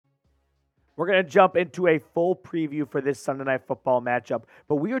We're going to jump into a full preview for this Sunday Night Football matchup,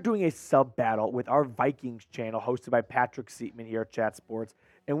 but we are doing a sub battle with our Vikings channel hosted by Patrick Seatman here at Chat Sports,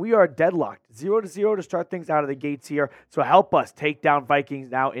 and we are deadlocked 0-0 to start things out of the gates here. So help us take down Vikings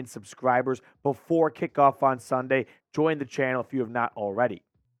now in subscribers before kickoff on Sunday. Join the channel if you have not already.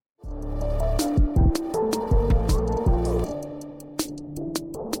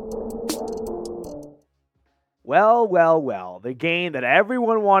 Well, the game that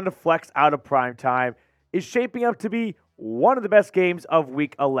everyone wanted to flex out of primetime is shaping up to be one of the best games of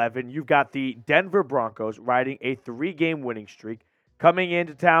Week 11. You've got the Denver Broncos riding a 3-game winning streak. Coming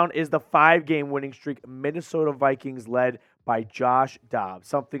into town is the 5-game winning streak Minnesota Vikings led by Josh Dobbs,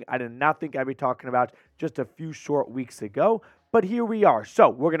 something I did not think I'd be talking about just a few short weeks ago, but here we are. So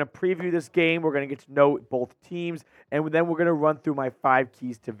we're going to preview this game. We're going to get to know both teams, and then we're going to run through my 5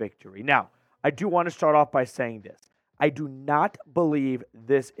 keys to victory. Now, I do want to start off by saying this. I do not believe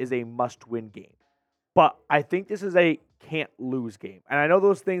this is a must-win game, but I think this is a can't-lose game. And I know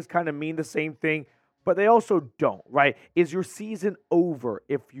those things kind of mean the same thing, but they also don't, right? Is your season over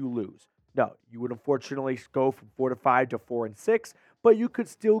if you lose? No, you would unfortunately go from 4-5 to 4-6, but you could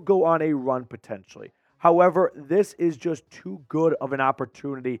still go on a run potentially. However, this is just too good of an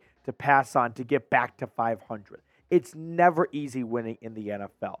opportunity to pass on to get back to 500. It's never easy winning in the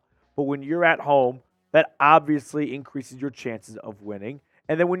NFL. But when you're at home, that obviously increases your chances of winning.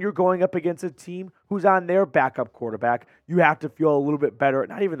 And then when you're going up against a team who's on their backup quarterback, you have to feel a little bit better.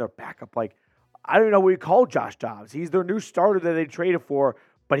 Not even their backup. Like, I don't even know what you call Josh Dobbs. He's their new starter that they traded for,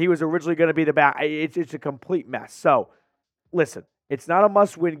 but he was originally going to be the back. It's a complete mess. So, listen, it's not a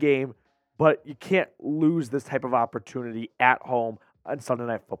must-win game, but you can't lose this type of opportunity at home on Sunday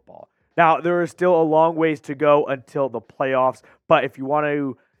Night Football. Now, there is still a long ways to go until the playoffs, but if you want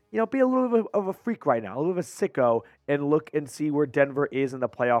to be a little bit of a freak right now, a little bit of a sicko, and look and see where Denver is in the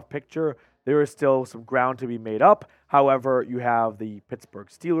playoff picture. There is still some ground to be made up. However, you have the Pittsburgh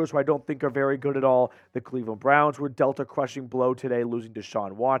Steelers, who I don't think are very good at all. The Cleveland Browns were dealt a crushing blow today, losing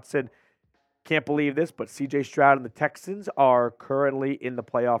Deshaun Watson. Can't believe this, but C.J. Stroud and the Texans are currently in the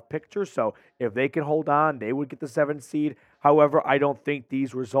playoff picture. So if they can hold on, they would get the 7th seed. However, I don't think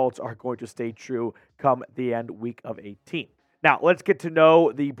these results are going to stay true come the end week of 18. Now, let's get to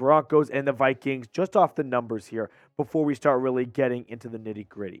know the Broncos and the Vikings just off the numbers here before we start really getting into the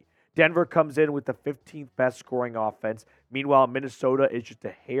nitty-gritty. Denver comes in with the 15th best scoring offense. Meanwhile, Minnesota is just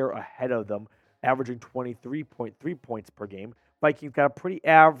a hair ahead of them, averaging 23.3 points per game. Vikings got a pretty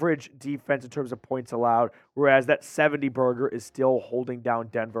average defense in terms of points allowed, whereas that 70-burger is still holding down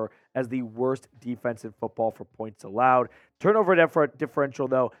Denver as the worst defense in football for points allowed. Turnover differential,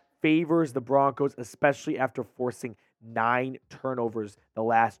 though, favors the Broncos, especially after forcing 9 turnovers the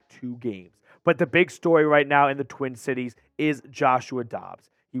last 2 games. But the big story right now in the Twin Cities is Joshua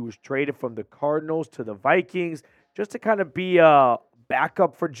Dobbs. He was traded from the Cardinals to the Vikings just to kind of be a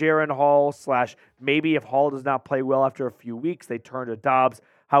backup for Jaren Hall, / maybe if Hall does not play well after a few weeks, they turn to Dobbs.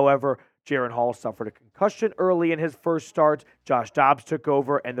 However, Jaren Hall suffered a concussion early in his first start. Josh Dobbs took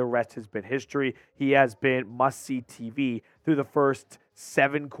over, and the rest has been history. He has been must-see TV through the first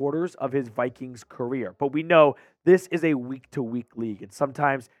 7 quarters of his Vikings career. But we know this is a week-to-week league, and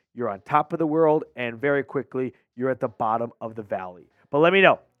sometimes you're on top of the world, and very quickly you're at the bottom of the valley. But let me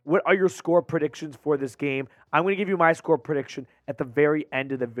know, what are your score predictions for this game? I'm going to give you my score prediction at the very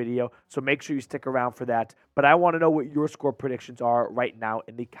end of the video, so make sure you stick around for that. But I want to know what your score predictions are right now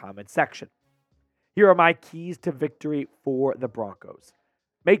in the comment section. Here are my keys to victory for the Broncos.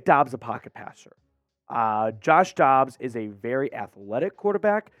 Make Dobbs a pocket passer. Josh Dobbs is a very athletic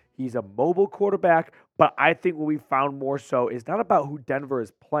quarterback. He's a mobile quarterback, but I think what we found more so is not about who Denver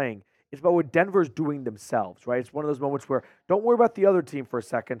is playing. It's about what Denver's doing themselves, right? It's one of those moments where don't worry about the other team for a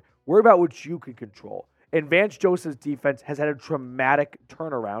second. Worry about what you can control. And Vance Joseph's defense has had a dramatic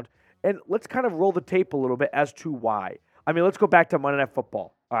turnaround. And let's kind of roll the tape a little bit as to why. I mean, let's go back to Monday Night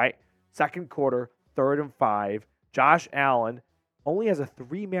Football, all right? Second quarter, 3rd and 5. Josh Allen only has a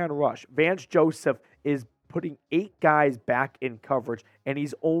 3-man rush. Vance Joseph is putting 8 guys back in coverage, and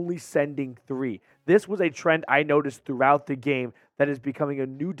he's only sending 3. This was a trend I noticed throughout the game that is becoming a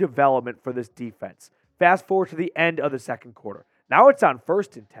new development for this defense. Fast forward to the end of the second quarter. Now it's on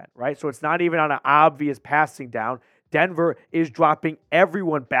 1st and 10, right? So it's not even on an obvious passing down. Denver is dropping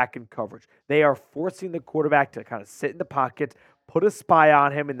everyone back in coverage. They are forcing the quarterback to kind of sit in the pocket, put a spy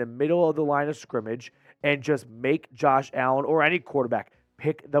on him in the middle of the line of scrimmage, and just make Josh Allen or any quarterback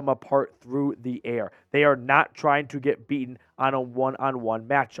pick them apart through the air. They are not trying to get beaten on a one-on-one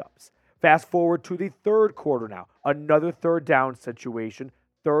matchups. Fast forward to the third quarter now. Another 3rd down situation,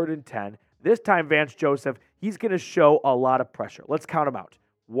 3rd and 10. This time, Vance Joseph, he's going to show a lot of pressure. Let's count them out.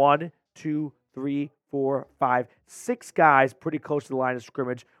 1, two, three, four, five, six guys pretty close to the line of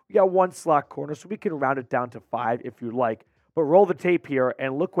scrimmage. We got one slot corner, so we can round it down to five if you like. But roll the tape here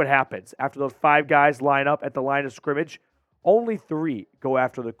and look what happens. After those five guys line up at the line of scrimmage, only three go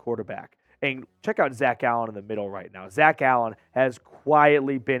after the quarterback. And check out Zach Allen in the middle right now. Zach Allen has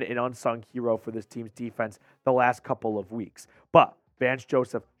quietly been an unsung hero for this team's defense the last couple of weeks. But Vance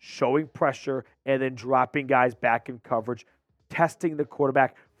Joseph showing pressure and then dropping guys back in coverage, testing the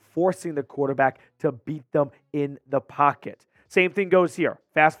quarterback, forcing the quarterback to beat them in the pocket. Same thing goes here.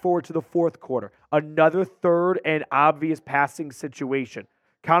 Fast forward to the fourth quarter. Another third and obvious passing situation.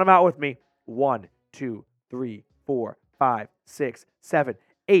 Count them out with me. 1, 2, 3, 4, 5, 6, 7,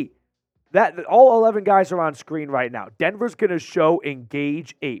 8. That all 11 guys are on screen right now. Denver's going to show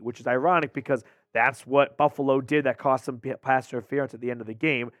engage 8, which is ironic because that's what Buffalo did that cost them pass interference at the end of the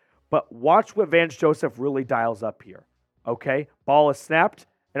game. But watch what Vance Joseph really dials up here. Okay? Ball is snapped,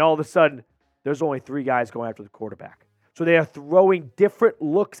 and all of a sudden, there's only 3 guys going after the quarterback. So they are throwing different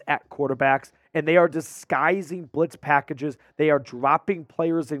looks at quarterbacks, and they are disguising blitz packages. They are dropping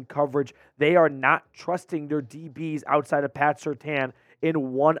players in coverage. They are not trusting their DBs outside of Pat Surtain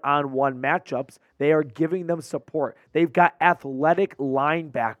in one-on-one matchups. They are giving them support. They've got athletic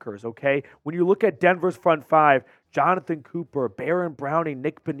linebackers, okay? When you look at Denver's front five, Jonathan Cooper, Baron Browning,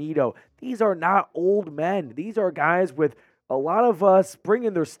 Nick Bonito, these are not old men. These are guys with a lot of spring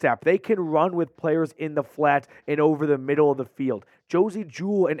in their step. They can run with players in the flat and over the middle of the field. Josie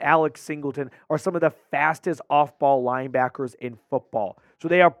Jewell and Alex Singleton are some of the fastest off-ball linebackers in football. So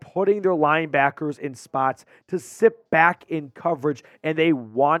they are putting their linebackers in spots to sit back in coverage, and they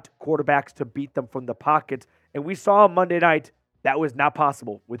want quarterbacks to beat them from the pocket. And we saw on Monday night that was not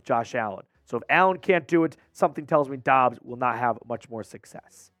possible with Josh Allen. So if Allen can't do it, something tells me Dobbs will not have much more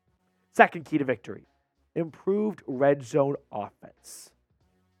success. Second key to victory, improved red zone offense.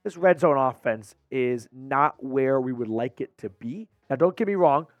 This red zone offense is not where we would like it to be. Now, don't get me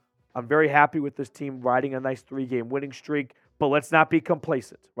wrong. I'm very happy with this team riding a nice 3-game winning streak, but let's not be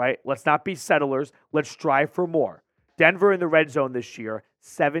complacent, right? Let's not be settlers. Let's strive for more. Denver in the red zone this year,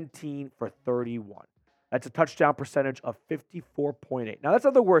 17 for 31. That's a touchdown percentage of 54.8. Now, that's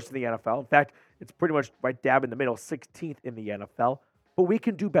not the worst in the NFL. In fact, it's pretty much right dab in the middle, 16th in the NFL. But we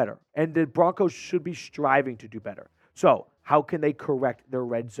can do better, and the Broncos should be striving to do better. So how can they correct their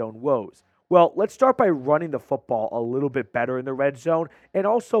red zone woes? Well, let's start by running the football a little bit better in the red zone and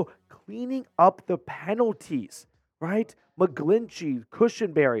also cleaning up the penalties, right? McGlinchey,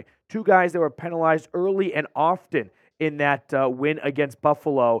 Cushenberry, 2 guys that were penalized early and often in that win against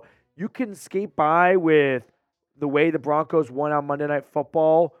Buffalo. You can skate by with the way the Broncos won on Monday Night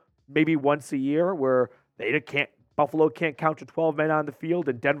Football maybe once a year where Buffalo can't count to 12 men on the field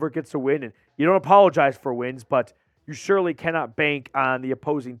and Denver gets a win. And you don't apologize for wins, but you surely cannot bank on the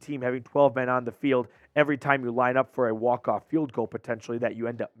opposing team having 12 men on the field every time you line up for a walk-off field goal potentially that you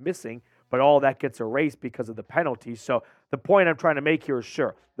end up missing. But all that gets erased because of the penalties. So the point I'm trying to make here is,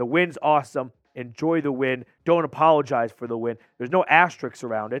 sure, the win's awesome. Enjoy the win. Don't apologize for the win. There's no asterisks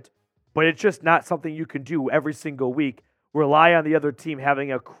around it, but it's just not something you can do every single week. Rely on the other team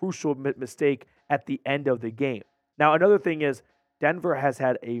having a crucial mistake at the end of the game. Now, another thing is Denver has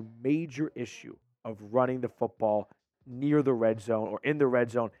had a major issue of running the football near the red zone or in the red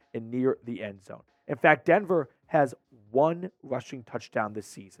zone and near the end zone. In fact, Denver has 1 rushing touchdown this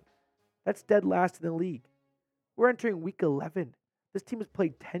season. That's dead last in the league. We're entering week 11. This team has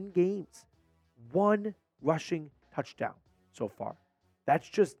played 10 games. 1 rushing touchdown so far. That's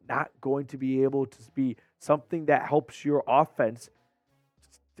just not going to be able to be something that helps your offense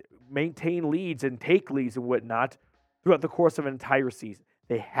maintain leads and take leads and whatnot throughout the course of an entire season.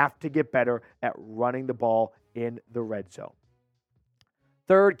 They have to get better at running the ball in the red zone.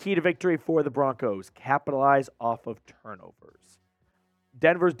 Third key to victory for the Broncos, capitalize off of turnovers.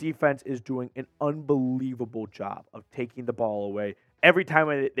 Denver's defense is doing an unbelievable job of taking the ball away every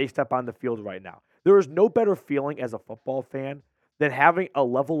time they step on the field right now. There is no better feeling as a football fan than having a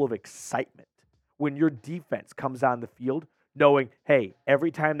level of excitement when your defense comes on the field knowing, hey,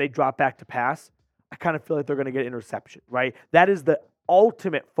 every time they drop back to pass, I kind of feel like they're going to get an interception, right? That is the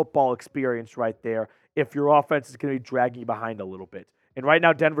ultimate football experience right there if your offense is going to be dragging you behind a little bit. And right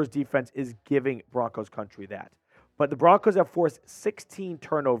now, Denver's defense is giving Broncos country that. But the Broncos have forced 16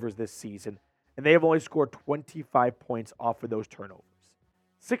 turnovers this season, and they have only scored 25 points off of those turnovers.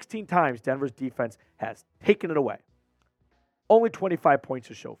 16 times Denver's defense has taken it away. Only 25 points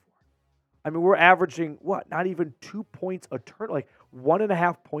to show for. I mean, we're averaging, not even 2 points a turn, like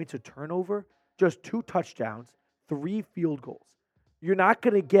 1.5 points a turnover, just 2 touchdowns, 3 field goals. You're not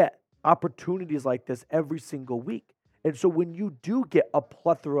going to get opportunities like this every single week. And so when you do get a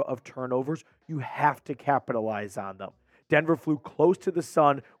plethora of turnovers, you have to capitalize on them. Denver flew close to the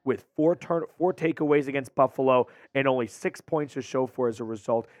sun with four takeaways against Buffalo and only 6 points to show for as a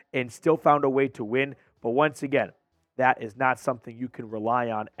result, and still found a way to win. But once again, that is not something you can rely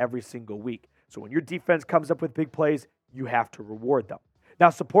on every single week. So when your defense comes up with big plays, you have to reward them. Now,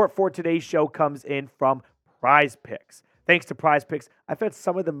 support for today's show comes in from Prize Picks. Thanks to Prize Picks, I've had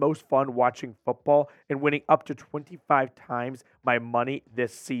some of the most fun watching football and winning up to 25 times my money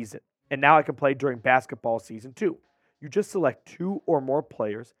this season. And now I can play during basketball season too. You just select 2 or more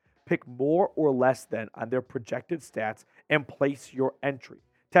players, pick more or less than on their projected stats, and place your entry.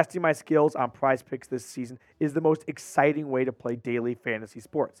 Testing my skills on Prize Picks this season is the most exciting way to play daily fantasy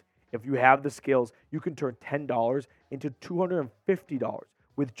sports. If you have the skills, you can turn $10 into $250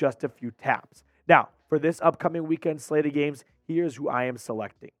 with just a few taps. Now, for this upcoming weekend slate of games, here's who I am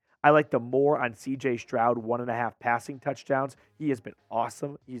selecting. I like the more on CJ Stroud, 1.5 passing touchdowns. He has been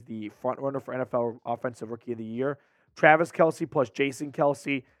awesome. He's the front runner for NFL Offensive Rookie of the Year. Travis Kelce plus Jason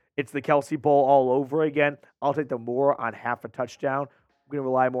Kelce. It's the Kelce Bowl all over again. I'll take the more on half a touchdown. I'm going to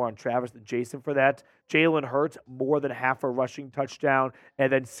rely more on Travis than Jason for that. Jalen Hurts, more than half a rushing touchdown.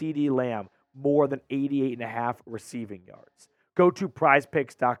 And then CeeDee Lamb, more than 88.5 receiving yards. Go to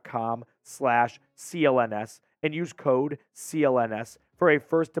prizepicks.com/CLNS and use code CLNS for a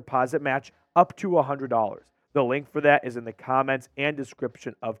first deposit match up to $100. The link for that is in the comments and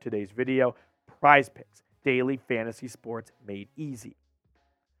description of today's video. Prize Picks, daily fantasy sports made easy.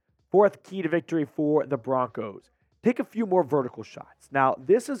 Fourth key to victory for the Broncos. Take a few more vertical shots. Now,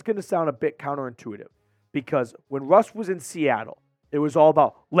 this is going to sound a bit counterintuitive because when Russ was in Seattle, it was all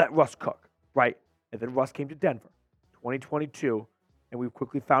about let Russ cook, right? And then Russ came to Denver, 2022, and we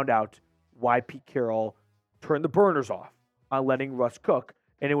quickly found out why Pete Carroll turned the burners off on letting Russ cook.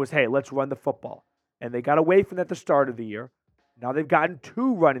 And it was, hey, let's run the football. And they got away from that at the start of the year. Now they've gotten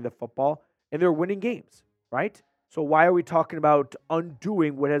to running the football, and they're winning games, right? So why are we talking about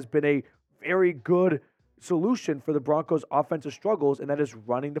undoing what has been a very good solution for the Broncos' offensive struggles, and that is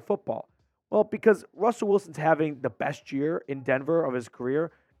running the football? Well, because Russell Wilson's having the best year in Denver of his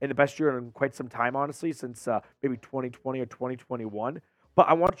career, and the best year in quite some time, honestly, since maybe 2020 or 2021. But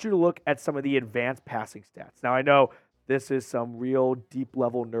I want you to look at some of the advanced passing stats. Now, I know this is some real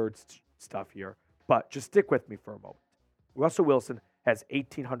deep-level nerd stuff here, but just stick with me for a moment. Russell Wilson has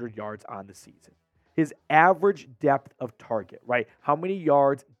 1,800 yards on the season. His average depth of target, right? How many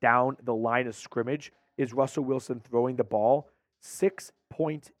yards down the line of scrimmage is Russell Wilson throwing the ball?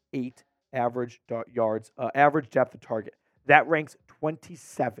 6.8 average yards, average depth of target. That ranks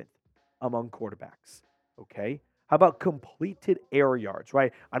 27th among quarterbacks, okay? How about completed air yards,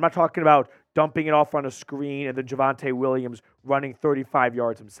 right? I'm not talking about dumping it off on a screen and then Javonte Williams running 35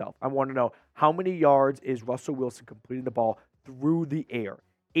 yards himself. I want to know how many yards is Russell Wilson completing the ball through the air?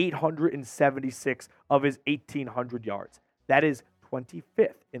 876 of his 1,800 yards. That is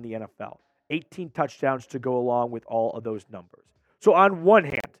 25th in the NFL. 18 touchdowns to go along with all of those numbers. So on one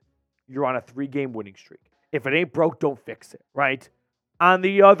hand, you're on a 3-game winning streak. If it ain't broke, don't fix it, right? On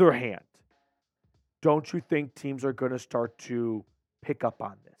the other hand, don't you think teams are going to start to pick up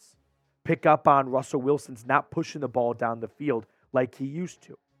on this? Pick up on Russell Wilson's not pushing the ball down the field like he used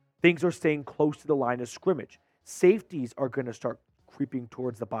to. Things are staying close to the line of scrimmage. Safeties are going to start creeping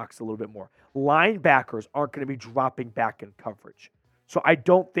towards the box a little bit more. Linebackers aren't going to be dropping back in coverage. So I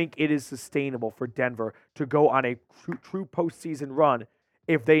don't think it is sustainable for Denver to go on a true postseason run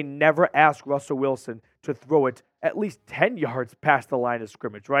if they never ask Russell Wilson to throw it at least 10 yards past the line of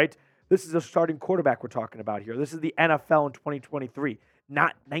scrimmage, right? This is a starting quarterback we're talking about here. This is the NFL in 2023,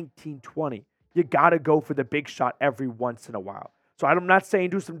 not 1920. You got to go for the big shot every once in a while. So I'm not saying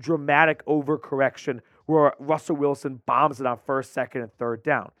do some dramatic overcorrection where Russell Wilson bombs it on first, second, and third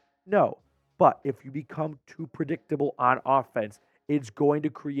down. No. But if you become too predictable on offense, it's going to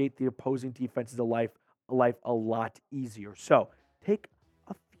create the opposing defense's life a lot easier. So take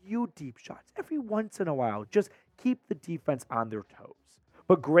a few deep shots every once in a while. Just keep the defense on their toes.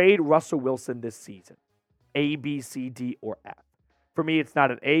 But grade Russell Wilson this season, A, B, C, D, or F. For me, it's not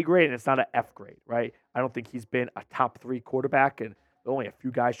an A grade and it's not an F grade, right? I don't think he's been a top 3 quarterback, and only a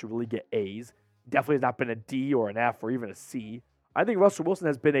few guys should really get A's. Definitely has not been a D or an F or even a C. I think Russell Wilson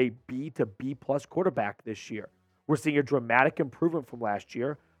has been a B to B plus quarterback this year. We're seeing a dramatic improvement from last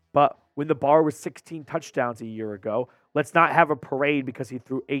year, but when the bar was 16 touchdowns a year ago, let's not have a parade because he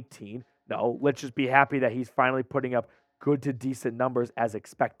threw 18. No, let's just be happy that he's finally putting up good to decent numbers as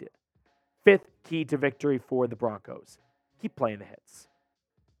expected. Fifth key to victory for the Broncos. Keep playing the hits.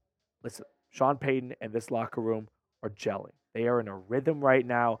 Listen, Sean Payton and this locker room are gelling. They are in a rhythm right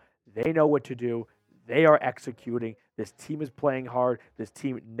now. They know what to do. They are executing. This team is playing hard. This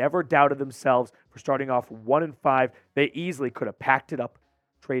team never doubted themselves for starting off 1-5. They easily could have packed it up,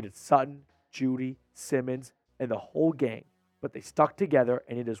 traded Sutton, Judy, Simmons, and the whole gang, but they stuck together,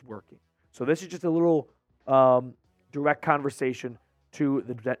 and it is working. So this is just a little direct conversation to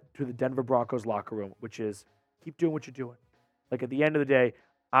the Denver Broncos locker room, which is keep doing what you're doing. Like, at the end of the day,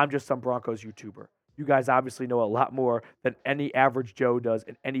 I'm just some Broncos YouTuber. You guys obviously know a lot more than any average Joe does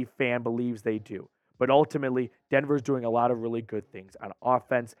and any fan believes they do. But ultimately, Denver's doing a lot of really good things on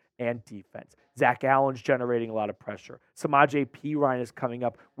offense and defense. Zach Allen's generating a lot of pressure. Samaje Perine is coming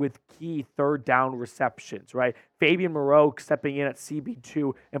up with key third down receptions, right? Fabian Moreau stepping in at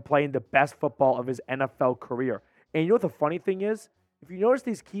CB2 and playing the best football of his NFL career. And you know what the funny thing is? If you notice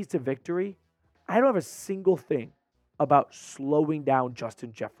these keys to victory, I don't have a single thing about slowing down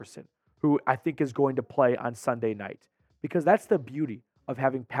Justin Jefferson, who I think is going to play on Sunday night. Because that's the beauty of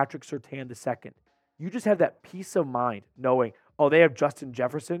having Patrick Surtain II. You just have that peace of mind knowing, oh, they have Justin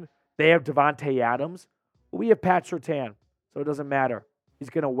Jefferson, they have Devontae Adams, we have Pat Surtain, so it doesn't matter. He's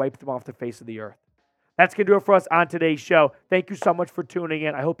going to wipe them off the face of the earth. That's going to do it for us on today's show. Thank you so much for tuning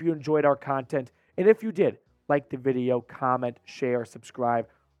in. I hope you enjoyed our content. And if you did, like the video, comment, share, subscribe,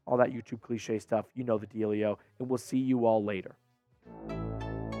 all that YouTube cliche stuff. You know the dealio. And we'll see you all later.